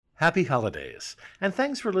Happy holidays, and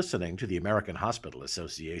thanks for listening to the American Hospital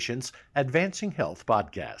Association's Advancing Health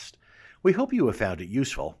podcast. We hope you have found it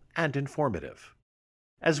useful and informative.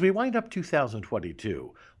 As we wind up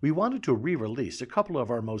 2022, we wanted to re-release a couple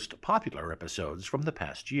of our most popular episodes from the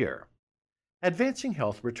past year. Advancing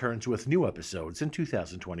Health returns with new episodes in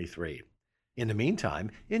 2023. In the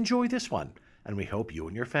meantime, enjoy this one, and we hope you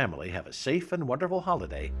and your family have a safe and wonderful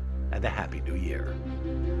holiday and a happy new year.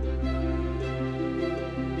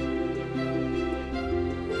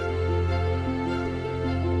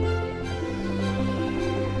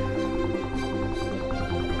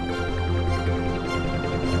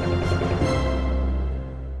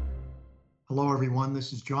 Hello, everyone.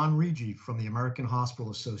 This is John Rigi from the American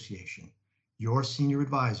Hospital Association, your senior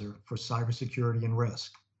advisor for cybersecurity and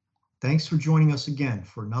risk. Thanks for joining us again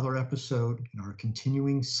for another episode in our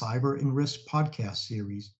continuing Cyber and Risk podcast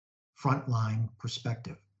series, Frontline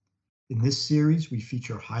Perspective. In this series, we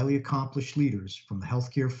feature highly accomplished leaders from the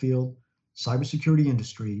healthcare field, cybersecurity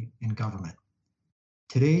industry, and government.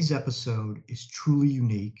 Today's episode is truly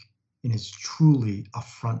unique and is truly a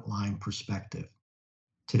frontline perspective.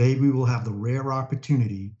 Today, we will have the rare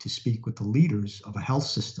opportunity to speak with the leaders of a health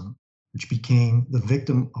system which became the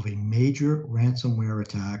victim of a major ransomware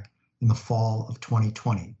attack in the fall of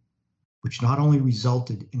 2020, which not only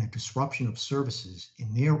resulted in a disruption of services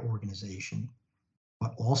in their organization,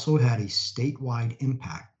 but also had a statewide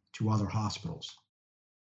impact to other hospitals.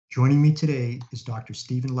 Joining me today is Dr.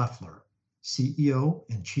 Stephen Loeffler, CEO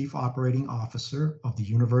and Chief Operating Officer of the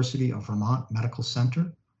University of Vermont Medical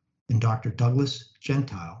Center, and Dr. Douglas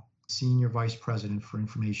Gentile, Senior Vice President for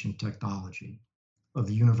Information Technology of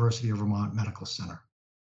the University of Vermont Medical Center.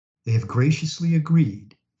 They have graciously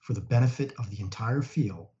agreed, for the benefit of the entire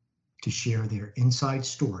field, to share their inside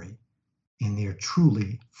story and their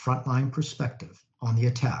truly frontline perspective on the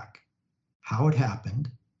attack, how it happened,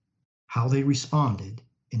 how they responded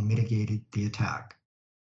and mitigated the attack.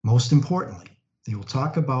 Most importantly, they will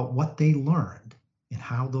talk about what they learned and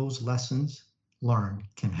how those lessons learned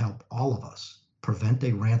can help all of us prevent a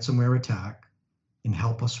ransomware attack and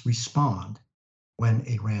help us respond when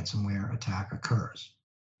a ransomware attack occurs.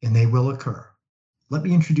 And they will occur. Let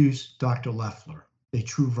me introduce Dr. Loeffler, a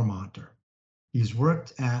true Vermonter. He has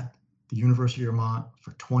worked at the University of Vermont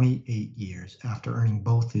for 28 years. After earning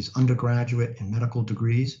both his undergraduate and medical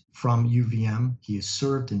degrees from UVM, he has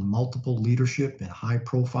served in multiple leadership and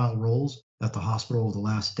high-profile roles at the hospital over the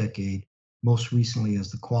last decade, most recently as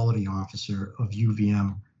the quality officer of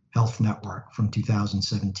UVM Health Network from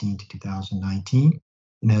 2017 to 2019,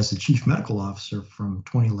 and as the chief medical officer from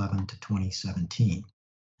 2011 to 2017.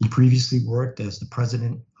 He previously worked as the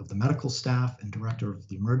president of the medical staff and director of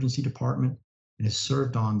the emergency department, and has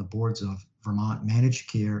served on the boards of Vermont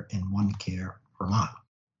Managed Care and OneCare Vermont.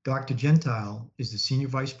 Dr. Gentile is the senior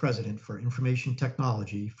vice president for information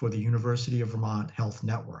technology for the University of Vermont Health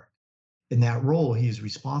Network. In that role, he is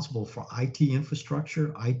responsible for IT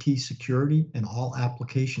infrastructure, IT security, and all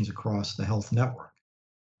applications across the health network.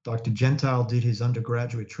 Dr. Gentile did his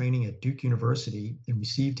undergraduate training at Duke University and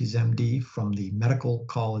received his MD from the Medical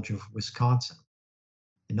College of Wisconsin.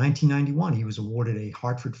 In 1991, he was awarded a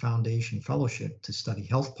Hartford Foundation Fellowship to study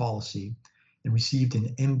health policy and received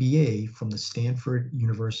an MBA from the Stanford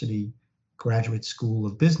University Graduate School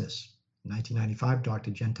of Business. In 1995,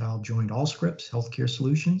 Dr. Gentile joined Allscripts Healthcare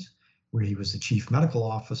Solutions, where he was the chief medical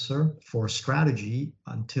officer for strategy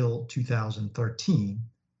until 2013,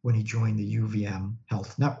 when he joined the UVM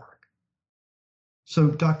Health Network. So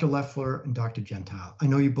Dr. Loeffler and Dr. Gentile, I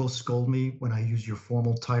know you both scold me when I use your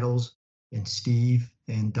formal titles, and Steve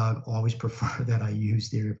and Doug always prefer that I use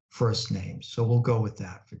their first names. So we'll go with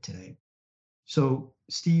that for today. So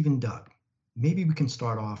Steve and Doug, maybe we can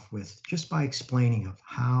start off with just by explaining of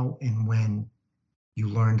how and when you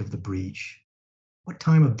learned of the breach. What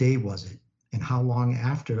time of day was it, and how long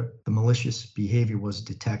after the malicious behavior was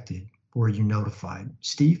detected were you notified?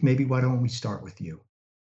 Steve, maybe why don't we start with you?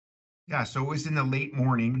 Yeah, so it was in the late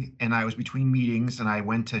morning, and I was between meetings, and I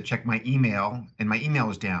went to check my email, and my email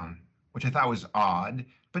was down, which I thought was odd,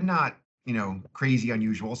 but not, crazy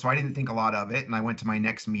unusual. So I didn't think a lot of it, and I went to my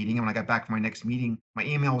next meeting, and when I got back from my next meeting, my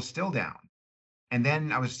email was still down. And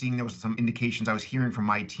then I was seeing there was some indications I was hearing from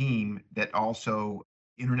my team that also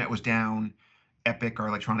internet was down, Epic, our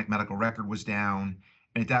electronic medical record, was down.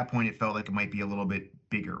 And at that point, it felt like it might be a little bit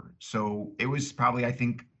bigger. So it was probably, I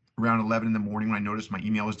think, around 11 in the morning when I noticed my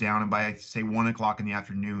email was down. And by, say, 1 o'clock in the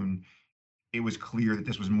afternoon, it was clear that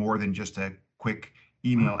this was more than just a quick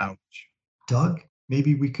email outage. Doug,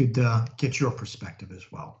 maybe we could get your perspective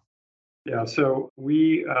as well. Yeah, so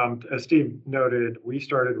we, as Steve noted, we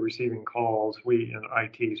started receiving calls. We in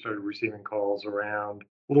IT started receiving calls around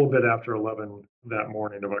a little bit after 11 that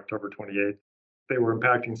morning of October 28th. They were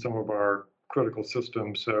impacting some of our critical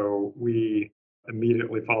systems, so we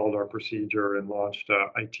immediately followed our procedure and launched a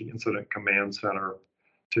IT Incident Command Center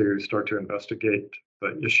to start to investigate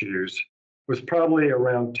the issues. It was probably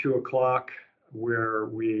around 2 o'clock where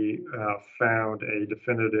we found a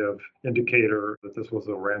definitive indicator that this was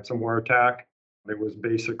a ransomware attack. It was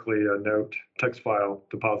basically a note text file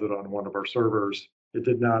deposited on one of our servers. It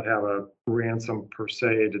did not have a ransom per se,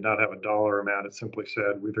 it did not have a dollar amount. It simply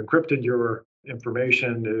said, we've encrypted your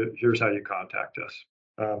information. Here's how you contact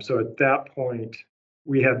us. So at that point,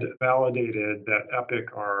 we had validated that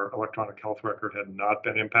Epic, our electronic health record, had not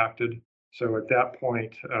been impacted. So at that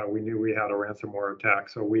point, we knew we had a ransomware attack.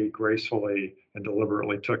 So we gracefully and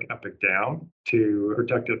deliberately took Epic down to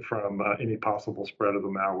protect it from any possible spread of the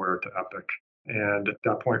malware to Epic. And at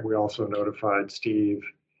that point, we also notified Steve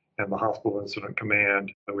and the Hospital Incident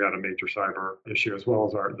Command that we had a major cyber issue, as well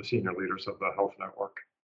as the senior leaders of the health network.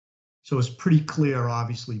 So it's pretty clear,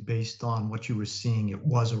 obviously, based on what you were seeing, it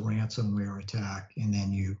was a ransomware attack. And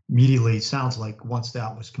then you immediately, it sounds like once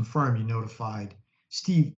that was confirmed, you notified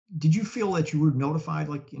Steve. Did you feel that you were notified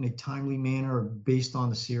like in a timely manner based on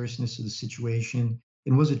the seriousness of the situation?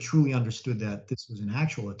 And was it truly understood that this was an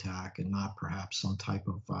actual attack and not perhaps some type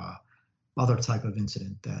of other type of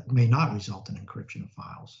incident that may not result in encryption of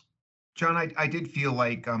files? John, I did feel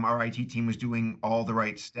like our IT team was doing all the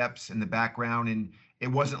right steps in the background, and it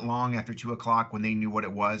wasn't long after 2 o'clock when they knew what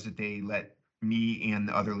it was that they let me and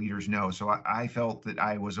the other leaders know. So I felt that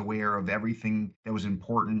I was aware of everything that was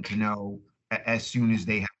important to know as soon as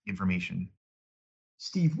they had the information.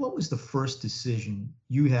 Steve, what was the first decision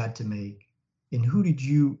you had to make, and who did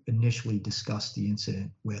you initially discuss the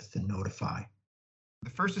incident with and notify? The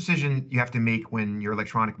first decision you have to make when your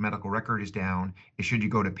electronic medical record is down is should you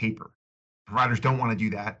go to paper. Providers don't want to do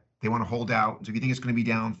that. They want to hold out. So if you think it's going to be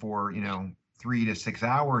down for, 3 to 6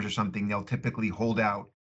 hours or something, they'll typically hold out,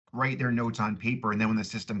 write their notes on paper, and then when the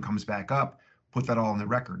system comes back up, put that all in the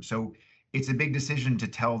record. So it's a big decision to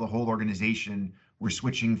tell the whole organization we're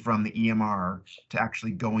switching from the EMR to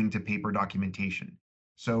actually going to paper documentation.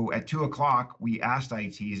 So at 2 o'clock, we asked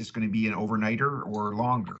IT, is this going to be an overnighter or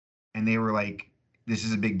longer? And they were like, this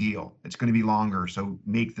is a big deal. It's going to be longer. So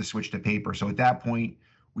make the switch to paper. So at that point,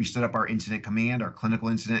 we stood up our incident command, our clinical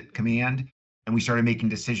incident command, and we started making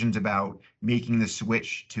decisions about making the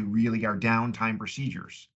switch to really our downtime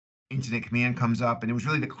procedures. Incident command comes up, and it was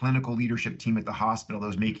really the clinical leadership team at the hospital that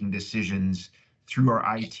was making decisions through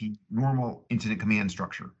our IT normal incident command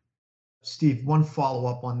structure. Steve, one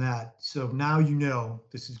follow-up on that. So now you know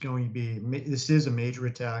this is a major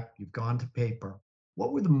attack. You've gone to paper.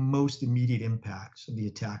 What were the most immediate impacts of the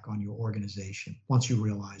attack on your organization once you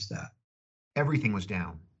realized that? Everything was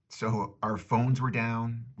down. So our phones were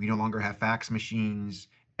down. We no longer have fax machines.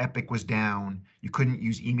 Epic was down. You couldn't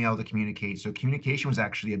use email to communicate. So communication was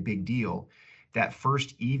actually a big deal. That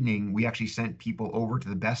first evening, we actually sent people over to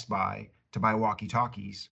the Best Buy to buy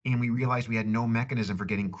walkie-talkies. And we realized we had no mechanism for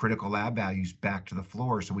getting critical lab values back to the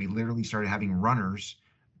floor. So we literally started having runners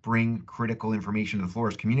bring critical information to the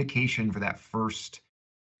floors. Communication for that first,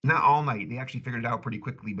 not all night, they actually figured it out pretty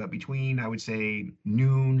quickly, but between, I would say,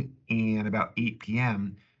 noon and about 8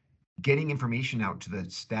 p.m., getting information out to the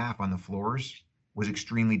staff on the floors was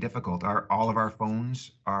extremely difficult. All of our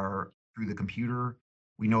phones are through the computer.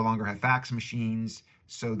 We no longer have fax machines.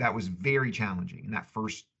 So that was very challenging in that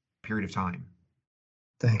first period of time.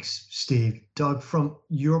 Thanks, Steve. Doug, from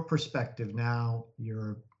your perspective now,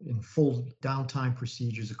 you're in full downtime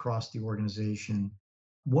procedures across the organization.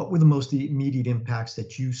 What were the most immediate impacts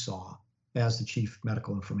that you saw as the Chief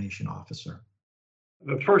Medical Information Officer?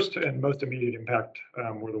 The first and most immediate impact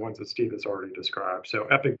were the ones that Steve has already described. So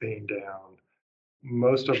Epic being down,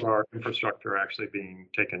 most of our infrastructure actually being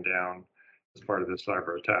taken down as part of this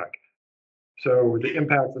cyber attack. So the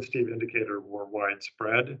impacts that Steve indicated were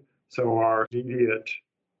widespread. So our immediate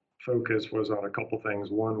focus was on a couple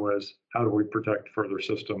things. One was how do we protect further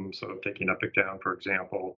systems, so taking Epic down, for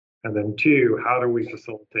example. And then two, how do we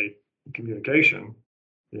facilitate communication,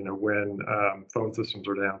 when phone systems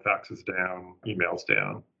are down, fax is down, emails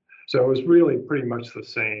down. So it was really pretty much the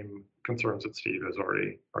same concerns that Steve has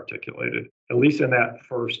already articulated, at least in that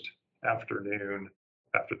first afternoon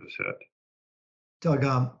after this hit. Doug,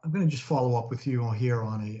 I'm going to just follow up with you here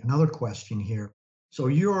on another question here. So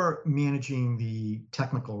you're managing the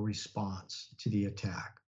technical response to the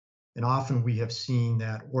attack. And often we have seen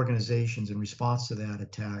that organizations in response to that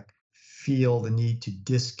attack feel the need to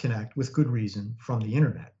disconnect, with good reason, from the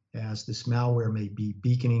internet, as this malware may be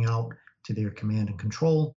beaconing out to their command and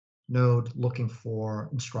control node, looking for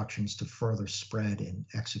instructions to further spread and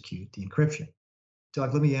execute the encryption.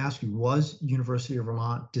 Doug, let me ask you, was University of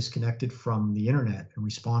Vermont disconnected from the internet in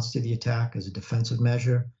response to the attack as a defensive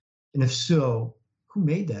measure? And if so, who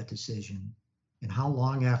made that decision? And how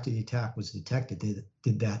long after the attack was detected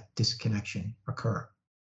did that disconnection occur?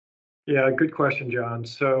 Yeah, good question, John.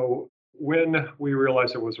 So when we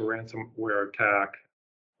realized it was a ransomware attack,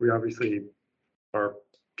 we obviously, our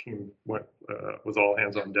team was all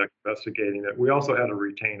hands on deck investigating it. We also had a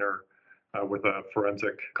retainer with a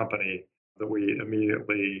forensic company that we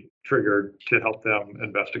immediately triggered to help them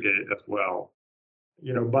investigate as well.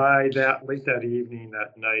 By that late that evening,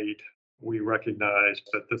 that night, we recognized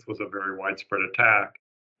that this was a very widespread attack.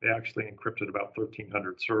 They actually encrypted about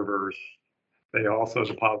 1,300 servers. They also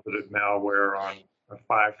deposited malware on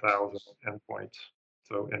 5,000 endpoints,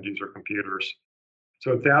 so end user computers.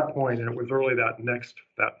 So at that point, and it was early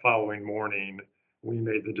that following morning, we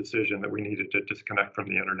made the decision that we needed to disconnect from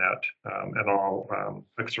the internet and all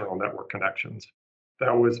external network connections.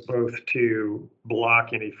 That was both to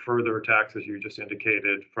block any further attacks, as you just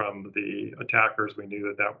indicated, from the attackers. We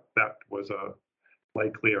knew that was a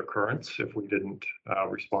likely occurrence if we didn't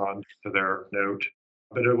respond to their note.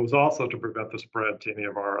 But it was also to prevent the spread to any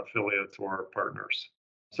of our affiliates or partners.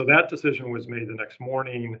 So that decision was made the next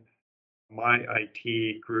morning. My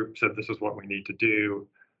IT group said, this is what we need to do.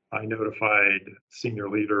 I notified senior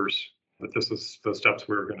leaders that this is the steps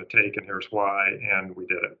we were going to take, and here's why, and we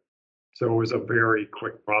did it. So it was a very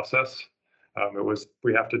quick process.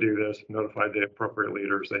 We have to do this, notified the appropriate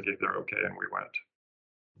leaders, they gave their okay, and we went.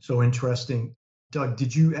 So interesting. Doug,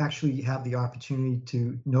 did you actually have the opportunity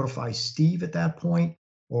to notify Steve at that point,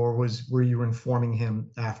 or were you informing him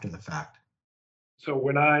after the fact? So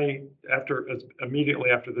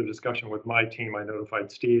immediately after the discussion with my team, I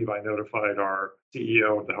notified Steve, I notified our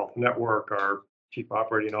CEO of the Health Network, our Chief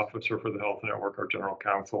Operating Officer for the Health Network, our General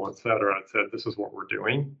Counsel, et cetera. I said, this is what we're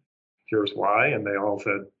doing. Here's why. And they all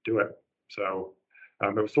said, do it. So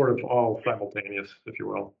it was sort of all simultaneous, if you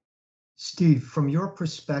will. Steve, from your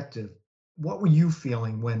perspective, what were you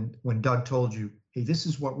feeling when Doug told you, hey, this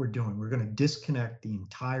is what we're doing. We're going to disconnect the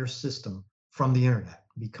entire system from the internet,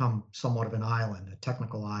 become somewhat of an island, a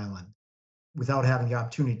technical island, without having the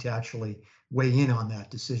opportunity to actually weigh in on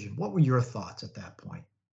that decision. What were your thoughts at that point?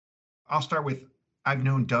 I'll start with, I've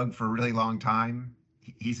known Doug for a really long time.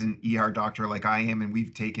 He's an ER doctor like I am, and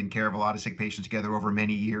we've taken care of a lot of sick patients together over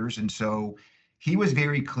many years. And so he was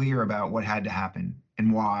very clear about what had to happen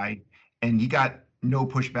and why. And he got no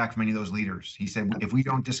pushback from any of those leaders. He said, if we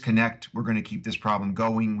don't disconnect, we're going to keep this problem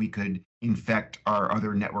going. We could infect our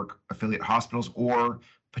other network affiliate hospitals or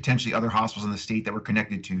potentially other hospitals in the state that we're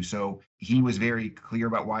connected to. So he was very clear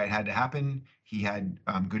about why it had to happen. He had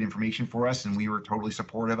good information for us, and we were totally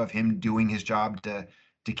supportive of him doing his job to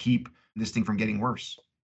keep this thing from getting worse.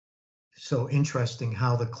 So interesting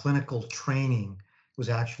how the clinical training was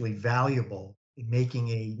actually valuable in making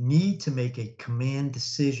a need to make a command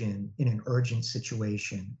decision in an urgent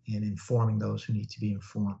situation and informing those who need to be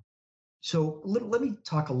informed. So let me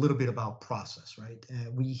talk a little bit about process, right?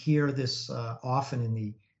 We hear this often in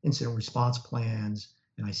the incident response plans,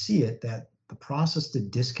 and I see it, that the process to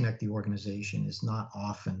disconnect the organization is not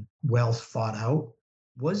often well thought out.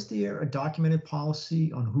 Was there a documented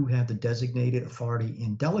policy on who had the designated authority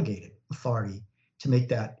and delegated authority to make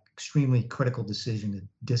that extremely critical decision to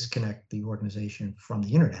disconnect the organization from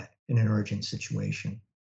the internet in an urgent situation?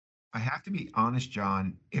 I have to be honest,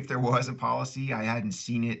 John, if there was a policy, I hadn't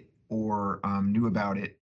seen it or knew about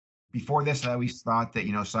it. Before this, I always thought that,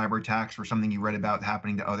 cyber attacks were something you read about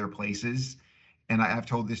happening to other places. And I've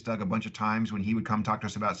told this Doug a bunch of times when he would come talk to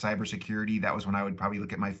us about cybersecurity. That was when I would probably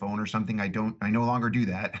look at my phone or something. I no longer do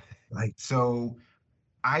that. Right. So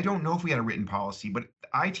I don't know if we had a written policy, but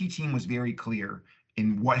the IT team was very clear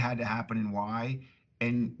in what had to happen and why.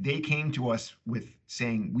 And they came to us with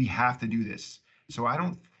saying, we have to do this. So I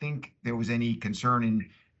don't think there was any concern. And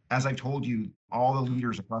as I've told you, all the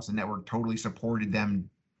leaders across the network totally supported them.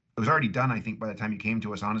 It was already done, I think, by the time you came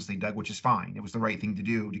to us, honestly, Doug, which is fine. It was the right thing to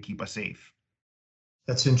do to keep us safe.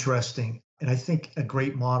 That's interesting. And I think a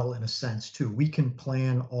great model in a sense, too. We can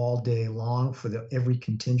plan all day long for every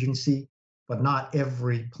contingency, but not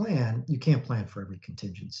every plan. You can't plan for every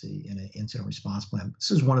contingency in an incident response plan.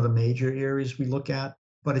 This is one of the major areas we look at,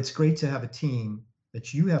 but it's great to have a team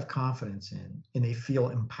that you have confidence in and they feel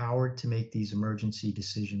empowered to make these emergency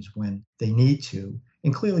decisions when they need to,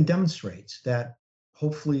 and clearly demonstrates that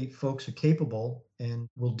hopefully folks are capable and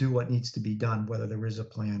will do what needs to be done, whether there is a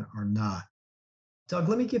plan or not. Doug,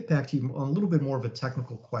 let me get back to you on a little bit more of a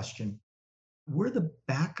technical question. Were the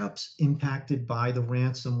backups impacted by the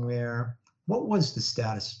ransomware? What was the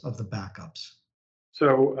status of the backups?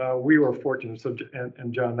 So we were fortunate.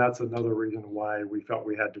 And John, that's another reason why we felt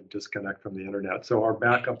we had to disconnect from the internet. So our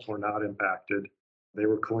backups were not impacted. They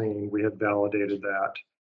were clean. We had validated that,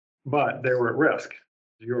 but they were at risk.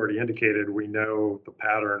 You already indicated we know the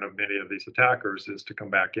pattern of many of these attackers is to come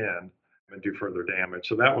back in and do further damage.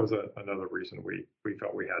 So that was another reason we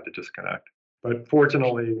felt we had to disconnect. But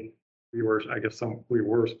fortunately, we were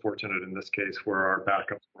fortunate in this case where our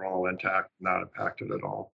backups were all intact, not impacted at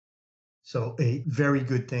all. So a very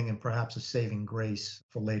good thing and perhaps a saving grace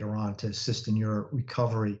for later on to assist in your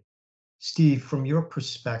recovery. Steve, from your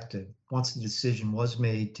perspective, once the decision was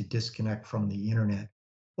made to disconnect from the internet,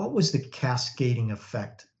 what was the cascading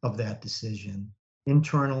effect of that decision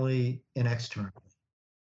internally and externally?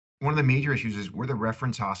 One of the major issues is we're the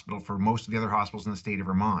reference hospital for most of the other hospitals in the state of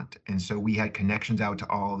Vermont. And so we had connections out to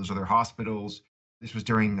all those other hospitals. This was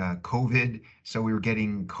during COVID. So we were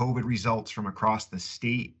getting COVID results from across the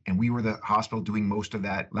state. And we were the hospital doing most of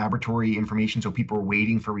that laboratory information. So people were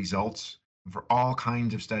waiting for results for all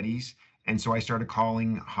kinds of studies. And so I started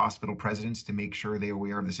calling hospital presidents to make sure they were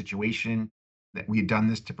aware of the situation, that we had done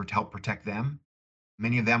this to help protect them.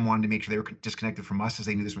 Many of them wanted to make sure they were disconnected from us as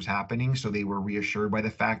they knew this was happening. So they were reassured by the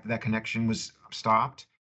fact that that connection was stopped.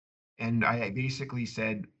 And I basically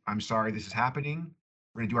said, I'm sorry this is happening.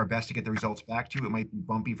 We're going to do our best to get the results back to you. It might be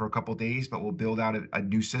bumpy for a couple of days, but we'll build out a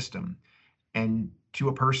new system. And to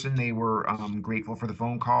a person, they were grateful for the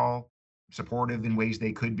phone call, supportive in ways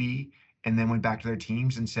they could be, and then went back to their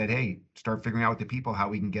teams and said, hey, start figuring out with the people how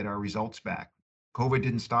we can get our results back. COVID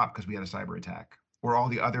didn't stop because we had a cyber attack or all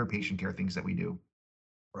the other patient care things that we do.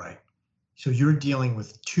 Right. So you're dealing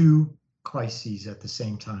with two crises at the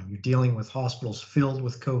same time. You're dealing with hospitals filled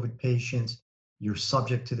with COVID patients. You're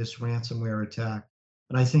subject to this ransomware attack.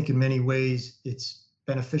 And I think in many ways it's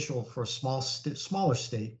beneficial for a smaller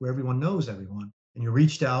state where everyone knows everyone. And you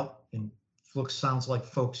reached out and sounds like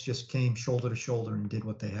folks just came shoulder to shoulder and did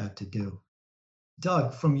what they had to do.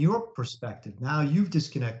 Doug, from your perspective, now you've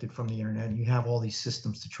disconnected from the internet and you have all these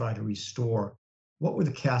systems to try to restore. What were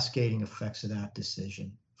the cascading effects of that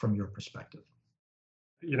decision from your perspective?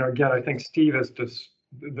 Again, I think Steve has just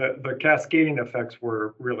the cascading effects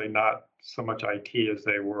were really not so much IT as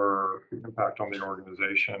they were impact on the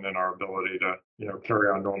organization and our ability to,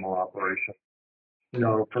 carry on normal operation.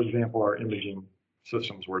 For example, our imaging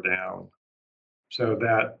systems were down. So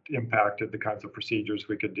that impacted the kinds of procedures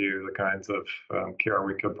we could do, the kinds of care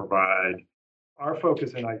we could provide. Our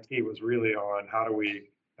focus in IT was really on how do we,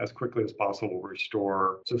 as quickly as possible,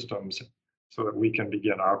 restore systems so that we can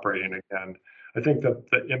begin operating again. I think that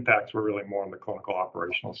the impacts were really more on the clinical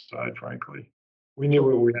operational side, frankly. We knew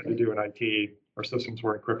what we had to do in IT. Our systems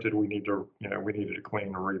were encrypted. We needed to clean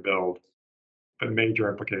and rebuild. But major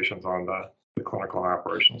implications on the clinical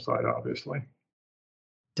operational side, obviously.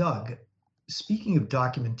 Doug, speaking of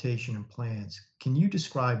documentation and plans, can you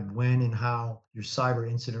describe when and how your cyber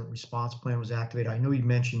incident response plan was activated? I know you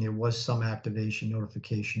mentioned there was some activation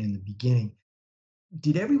notification in the beginning.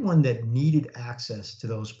 Did everyone that needed access to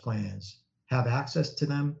those plans have access to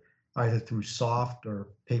them, either through soft or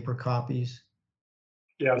paper copies?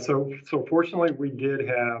 Yeah, so fortunately, we did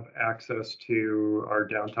have access to our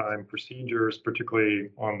downtime procedures, particularly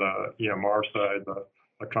on the EMR side, the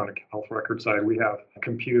electronic health record side. We have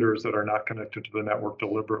computers that are not connected to the network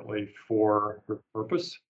deliberately for the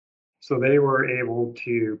purpose. So they were able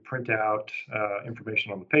to print out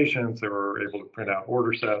information on the patients. They were able to print out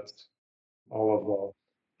order sets, all of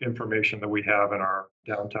the information that we have in our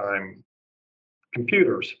downtime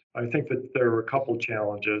computers. I think that there are a couple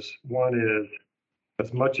challenges. One is,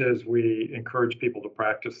 as much as we encourage people to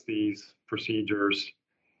practice these procedures,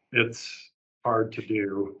 it's hard to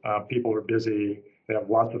do. People are busy. They have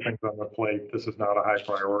lots of things on their plate. This is not a high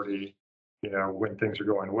priority, when things are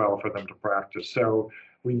going well for them to practice. So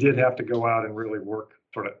we did have to go out and really work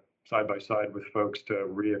sort of side by side with folks to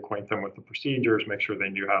reacquaint them with the procedures, make sure they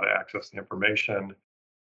knew how to access the information.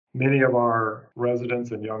 Many of our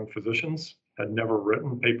residents and young physicians had never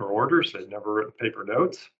written paper orders. They'd never written paper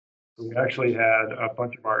notes. We actually had a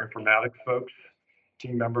bunch of our informatics folks,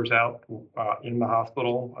 team members out in the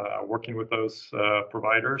hospital working with those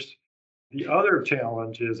providers. The other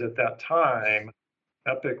challenge is at that time,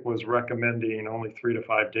 Epic was recommending only 3 to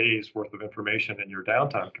 5 days worth of information in your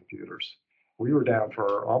downtime computers. We were down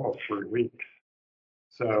for almost 3 weeks.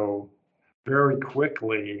 So very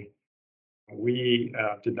quickly, we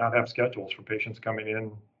did not have schedules for patients coming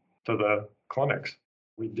in to the clinics.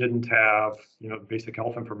 We didn't have, basic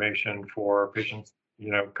health information for patients,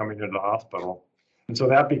 coming into the hospital. And so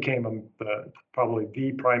that became probably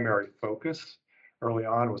the primary focus early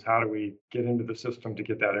on, was how do we get into the system to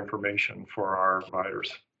get that information for our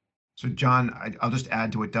providers. So, John, I'll just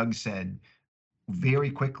add to what Doug said. Very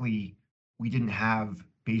quickly, we didn't have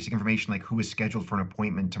basic information like who was scheduled for an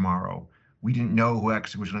appointment tomorrow. We didn't know who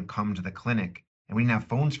actually was going to come to the clinic, and we didn't have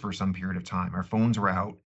phones for some period of time. Our phones were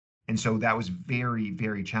out. And so that was very,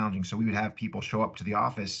 very challenging. So we would have people show up to the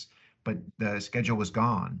office, but the schedule was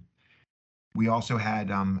gone. We also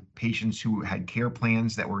had patients who had care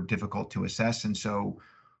plans that were difficult to assess. And so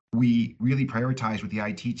we really prioritized with the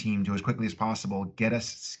IT team to, as quickly as possible, get us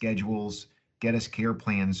schedules, get us care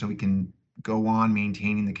plans so we can go on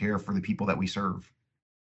maintaining the care for the people that we serve.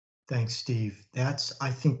 Thanks, Steve. That's,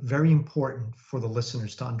 I think, very important for the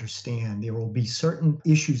listeners to understand. There will be certain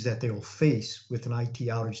issues that they will face with an IT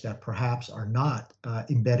outage that perhaps are not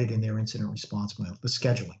embedded in their incident response plan, the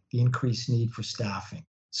scheduling, the increased need for staffing,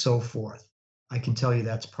 so forth. I can tell you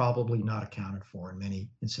that's probably not accounted for in many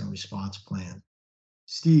incident response plans.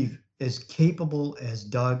 Steve, as capable as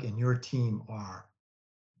Doug and your team are,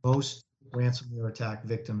 most ransomware attack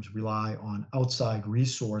victims rely on outside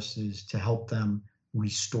resources to help them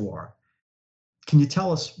restore. Can you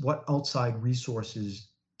tell us what outside resources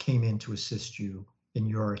came in to assist you in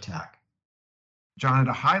your attack? John, at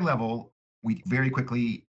a high level, we very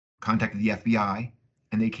quickly contacted the FBI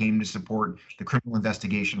and they came to support the criminal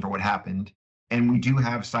investigation for what happened. And we do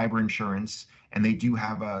have cyber insurance, and they do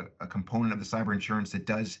have a component of the cyber insurance that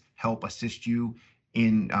does help assist you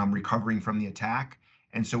in recovering from the attack.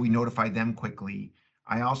 And so we notified them quickly.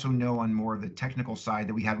 I also know on more of the technical side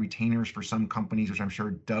that we had retainers for some companies, which I'm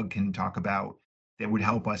sure Doug can talk about, that would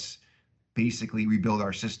help us basically rebuild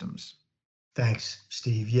our systems. Thanks,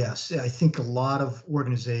 Steve. Yes, I think a lot of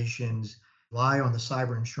organizations rely on the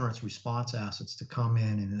cyber insurance response assets to come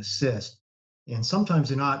in and assist. And sometimes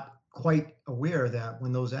they're not quite aware that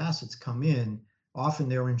when those assets come in, often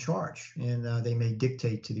they're in charge and they may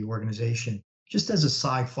dictate to the organization. Just as a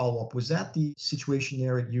side follow-up, was that the situation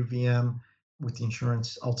there at UVM with the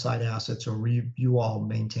insurance outside assets, or you all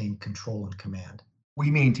maintain control and command? We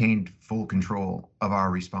maintained full control of our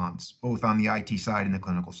response, both on the IT side and the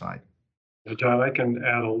clinical side. John, I can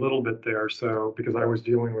add a little bit there. So, because I was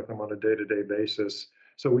dealing with them on a day-to-day basis.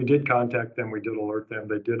 So we did contact them, we did alert them,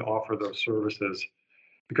 they did offer those services.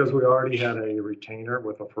 Because we already had a retainer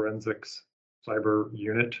with a forensics cyber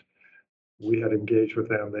unit, we had engaged with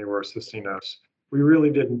them, they were assisting us. We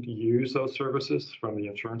really didn't use those services from the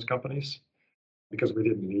insurance companies because we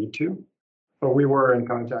didn't need to. But we were in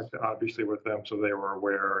contact, obviously, with them, so they were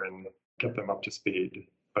aware and kept them up to speed.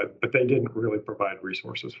 But they didn't really provide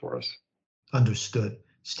resources for us. Understood.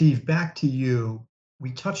 Steve, back to you.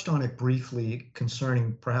 We touched on it briefly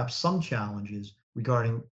concerning perhaps some challenges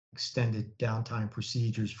regarding extended downtime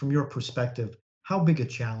procedures. From your perspective, how big a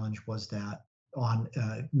challenge was that on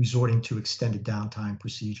resorting to extended downtime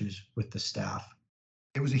procedures with the staff?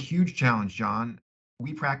 It was a huge challenge, John.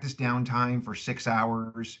 We practiced downtime for 6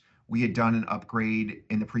 hours. We had done an upgrade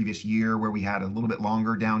in the previous year where we had a little bit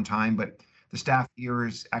longer downtime, but the staff here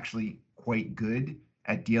is actually quite good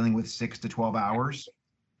at dealing with 6 to 12 hours.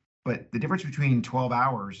 But the difference between 12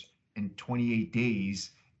 hours and 28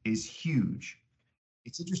 days is huge.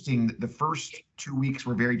 It's interesting that the first 2 weeks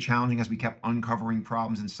were very challenging as we kept uncovering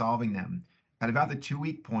problems and solving them. At about the 2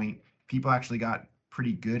 week point, people actually got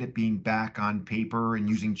pretty good at being back on paper and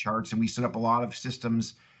using charts. And we set up a lot of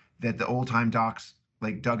systems that the old time docs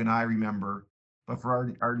like Doug and I remember. But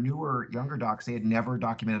for our newer, younger docs, they had never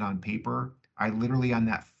documented on paper. I literally, on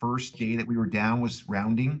that first day that we were down, was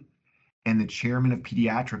rounding, and the chairman of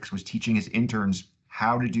pediatrics was teaching his interns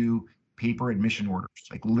how to do paper admission orders,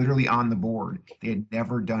 like literally on the board. They had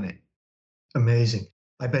never done it. Amazing.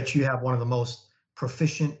 I bet you have one of the most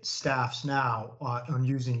proficient staffs now on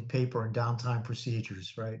using paper and downtime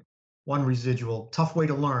procedures, right? One residual, tough way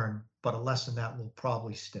to learn, but a lesson that will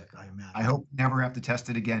probably stick, I imagine. I hope never have to test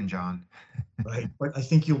it again, John. Right. But I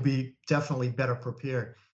think you'll be definitely better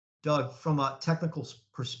prepared. Doug, from a technical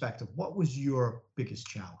perspective, what was your biggest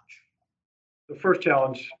challenge? The first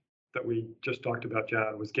challenge that we just talked about,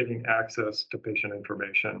 John, was getting access to patient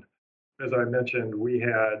information. As I mentioned, we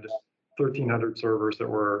had 1,300 servers that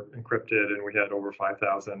were encrypted, and we had over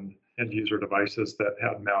 5,000 end user devices that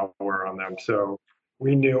had malware on them. So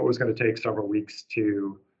we knew it was going to take several weeks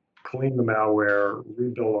to clean the malware,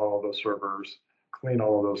 rebuild all of those servers, clean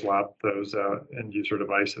all of those end user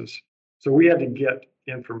devices. So we had to get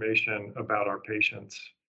information about our patients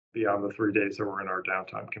beyond the 3 days that were in our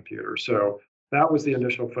downtime computer. So that was the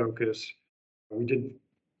initial focus. We did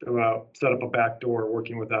set up a backdoor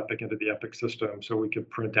working with Epic into the Epic system so we could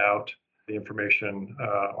print out the information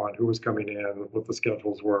on who was coming in, what the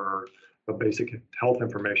schedules were, the basic health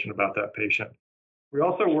information about that patient. We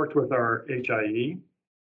also worked with our HIE,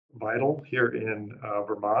 Vital here in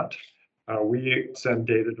Vermont. We send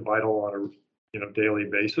data to Vital on a daily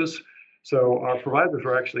basis. So our providers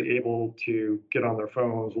were actually able to get on their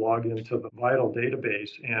phones, log into the Vital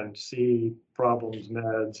database, and see problems,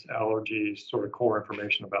 meds, allergies, sort of core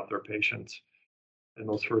information about their patients in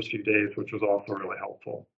those first few days, which was also really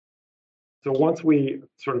helpful. So once we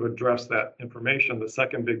sort of addressed that information, the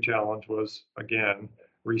second big challenge was, again,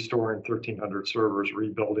 restoring 1,300 servers,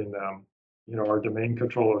 rebuilding them. Our domain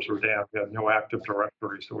controllers were down. We had no Active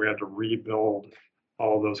Directory, so we had to rebuild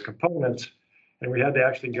all of those components. And we had to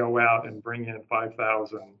actually go out and bring in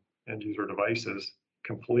 5,000 end user devices,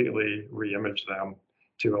 completely re-image them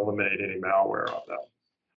to eliminate any malware on them.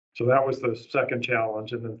 So that was the second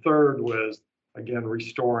challenge. And then third was, again,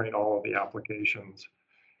 restoring all of the applications.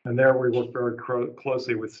 And there we worked very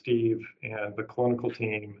closely with Steve and the clinical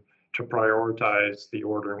team to prioritize the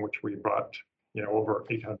order in which we brought, over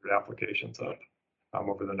 800 applications up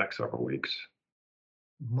over the next several weeks.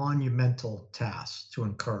 Monumental task to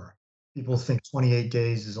incur. People think 28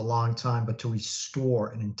 days is a long time, but to restore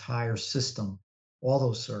an entire system, all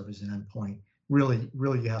those servers and endpoint, really,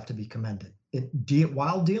 you have to be commended.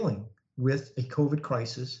 While dealing with a COVID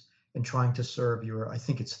crisis and trying to serve I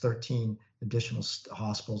think it's 13 additional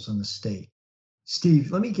hospitals in the state.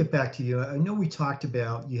 Steve, let me get back to you. I know we talked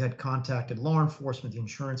about you had contacted law enforcement, the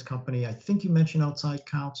insurance company. I think you mentioned outside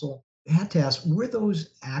counsel. I had to ask, were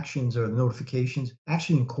those actions or notifications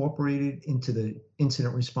actually incorporated into the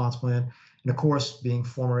incident response plan? And of course, being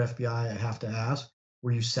former FBI, I have to ask,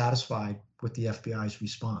 were you satisfied with the FBI's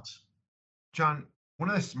response? John, one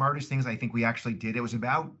of the smartest things I think we actually did, it was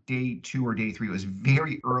about day 2 or day 3. It was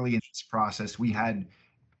very early in this process. We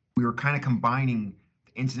were kind of combining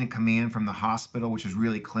the incident command from the hospital, which was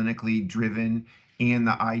really clinically driven, and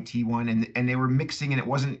the IT one, and they were mixing, and it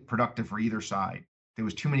wasn't productive for either side. There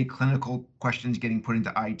was too many clinical questions getting put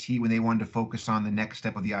into IT when they wanted to focus on the next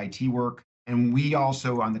step of the IT work. And we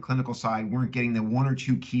also, on the clinical side, weren't getting the 1 or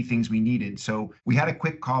 2 key things we needed. So we had a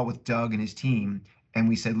quick call with Doug and his team, and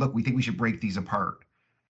we said, look, we think we should break these apart.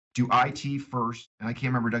 Do IT first. And I can't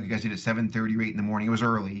remember, Doug, you guys did it 7:30 or 8 in the morning. It was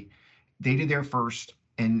early. They did their first.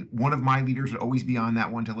 And one of my leaders would always be on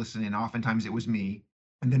that one to listen in. Oftentimes it was me.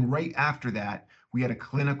 And then right after that, we had a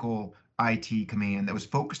clinical IT command that was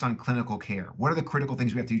focused on clinical care. What are the critical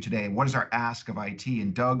things we have to do today? What is our ask of IT?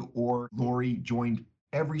 And Doug or Lori joined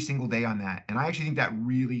every single day on that. And I actually think that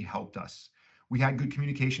really helped us. We had good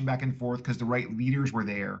communication back and forth because the right leaders were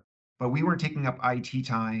there, but we weren't taking up IT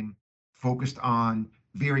time focused on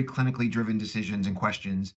very clinically driven decisions and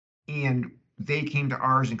questions. And they came to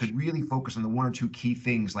ours and could really focus on the 1 or 2 key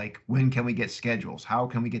things, like when can we get schedules? How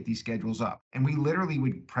can we get these schedules up? And we literally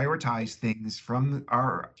would prioritize things from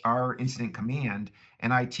our incident command,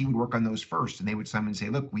 and IT would work on those first. And they would come and say,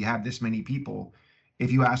 look, we have this many people.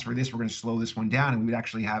 If you ask for this, we're going to slow this one down. And we would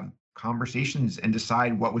actually have conversations and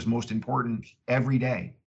decide what was most important every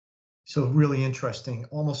day. So really interesting,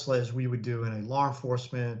 almost as we would do in a law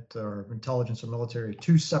enforcement or intelligence or military,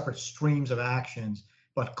 2 separate streams of actions,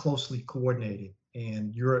 but closely coordinated,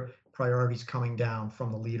 and your priorities coming down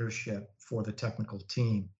from the leadership for the technical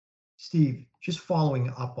team. Steve, just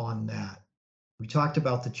following up on that, we talked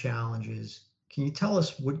about the challenges. Can you tell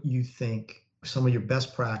us what you think some of your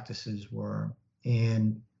best practices were,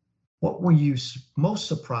 and what were you most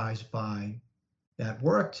surprised by that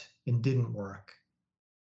worked and didn't work?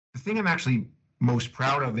 The thing I'm actually most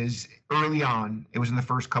proud of is early on, it was in the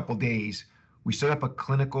first couple days, we set up a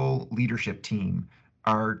clinical leadership team.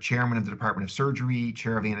 Our chairman of the Department of Surgery,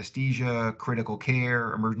 chair of anesthesia, critical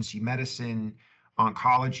care, emergency medicine,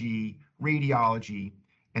 oncology, radiology,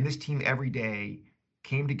 and this team every day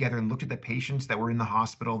came together and looked at the patients that were in the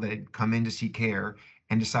hospital that had come in to seek care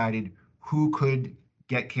and decided who could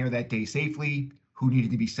get care that day safely, who needed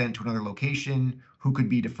to be sent to another location, who could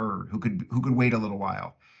be deferred, who could wait a little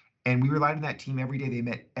while. And we relied on that team every day. They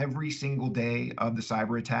met every single day of the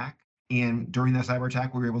cyber attack. And during that cyber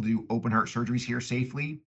attack, we were able to do open heart surgeries here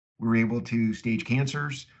safely. We were able to stage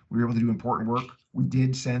cancers. We were able to do important work. We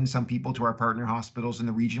did send some people to our partner hospitals in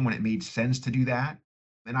the region when it made sense to do that.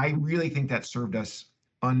 And I really think that served us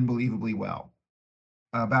unbelievably well.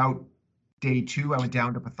 About day 2, I went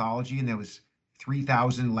down to pathology, and there was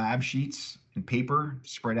 3,000 lab sheets and paper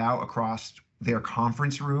spread out across their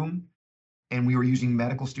conference room. And we were using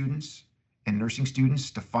medical students and nursing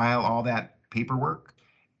students to file all that paperwork.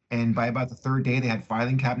 And by about the 3rd day, they had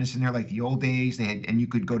filing cabinets in there like the old days. And you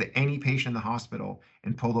could go to any patient in the hospital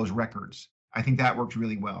and pull those records. I think that worked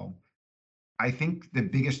really well. I think the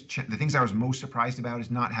things I was most surprised about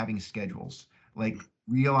is not having schedules. Like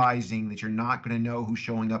realizing that you're not going to know who's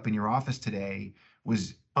showing up in your office today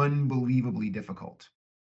was unbelievably difficult.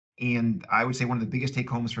 And I would say one of the biggest take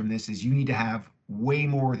homes from this is you need to have way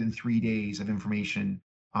more than 3 days of information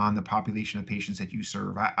on the population of patients that you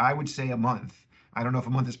serve. I would say a month. I don't know if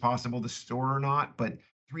a month is possible to store or not, but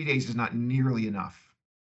 3 days is not nearly enough.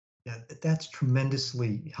 Yeah, that's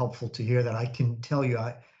tremendously helpful to hear that. I can tell you,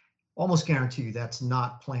 I almost guarantee you that's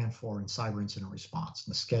not planned for in cyber incident response,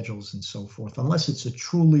 the schedules and so forth, unless it's a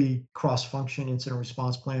truly cross-function incident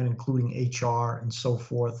response plan, including HR and so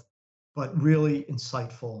forth. But really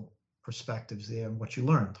insightful perspectives there and what you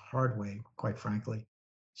learned the hard way, quite frankly.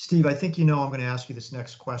 Steve, I think you know I'm going to ask you this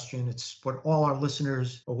next question. It's what all our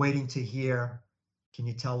listeners are waiting to hear. Can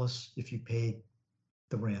you tell us if you paid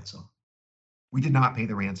the ransom? We did not pay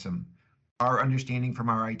the ransom. Our understanding from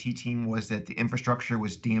our IT team was that the infrastructure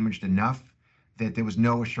was damaged enough that there was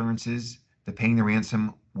no assurances that paying the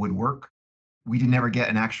ransom would work. We did never get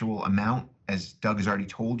an actual amount, as Doug has already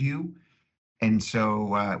told you, and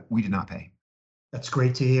so we did not pay. That's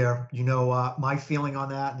great to hear. You know, my feeling on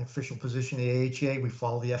that, and the official position of the AHA, we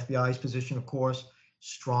follow the FBI's position, of course,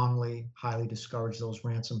 strongly, highly discourage those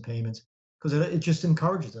ransom payments because it just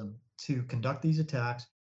encourages them to conduct these attacks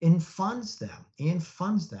and funds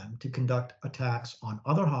them to conduct attacks on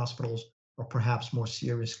other hospitals or perhaps more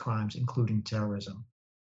serious crimes, including terrorism.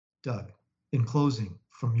 Doug, in closing,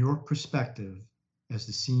 from your perspective as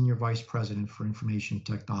the Senior Vice President for Information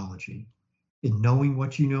Technology, in knowing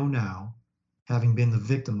what you know now, having been the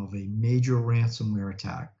victim of a major ransomware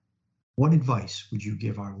attack, what advice would you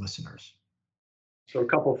give our listeners? So a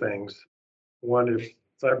couple things. One, if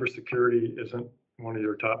cybersecurity isn't one of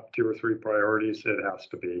your top 2 or 3 priorities, it has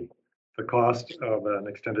to be. The cost of an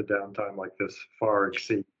extended downtime like this far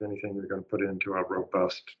exceeds anything you're going to put into a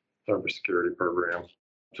robust cybersecurity program.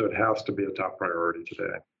 So it has to be a top priority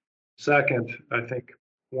today. Second, I think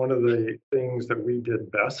one of the things that we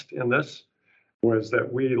did best in this was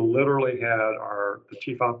that we literally had the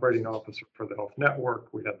chief operating officer for the health network,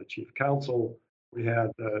 we had the chief counsel, we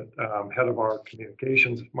had the head of our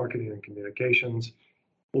communications, marketing and communications,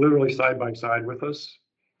 literally side by side with us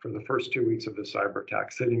for the first 2 weeks of the cyber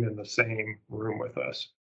attack, sitting in the same room with us.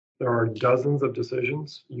 There are dozens of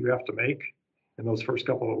decisions you have to make in those first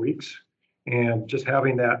couple of weeks. And just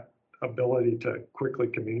having that ability to quickly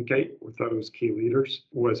communicate with those key leaders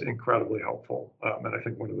was incredibly helpful. And I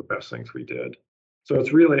think one of the best things we did. So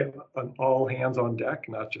it's really an all hands on deck,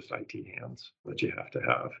 not just IT hands that you have to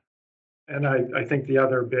have. And I think the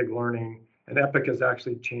other big learning, and Epic has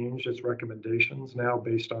actually changed its recommendations now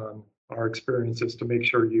based on our experiences to make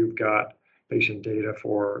sure you've got patient data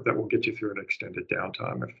that will get you through an extended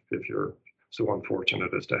downtime if you're so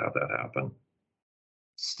unfortunate as to have that happen.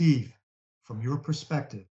 Steve, from your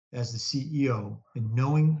perspective as the CEO and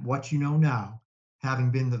knowing what you know now,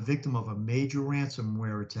 having been the victim of a major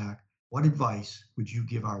ransomware attack, what advice would you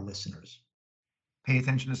give our listeners? Pay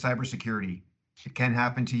attention to cybersecurity. It can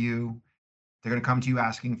happen to you. They're going to come to you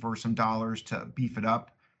asking for some dollars to beef it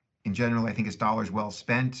up. In general, I think it's dollars well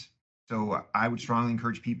spent. So I would strongly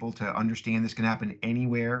encourage people to understand this can happen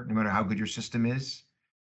anywhere, no matter how good your system is.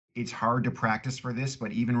 It's hard to practice for this,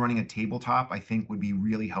 but even running a tabletop, I think, would be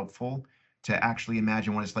really helpful to actually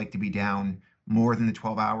imagine what it's like to be down more than the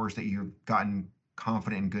 12 hours that you've gotten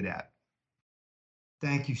confident and good at.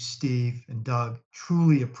 Thank you, Steve and Doug.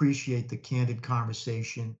 Truly appreciate the candid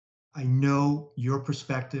conversation. I know your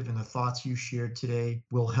perspective and the thoughts you shared today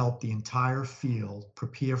will help the entire field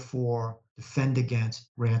prepare for, defend against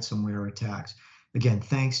ransomware attacks. Again,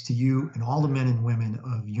 thanks to you and all the men and women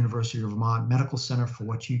of University of Vermont Medical Center for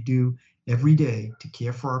what you do every day to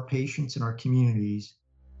care for our patients and our communities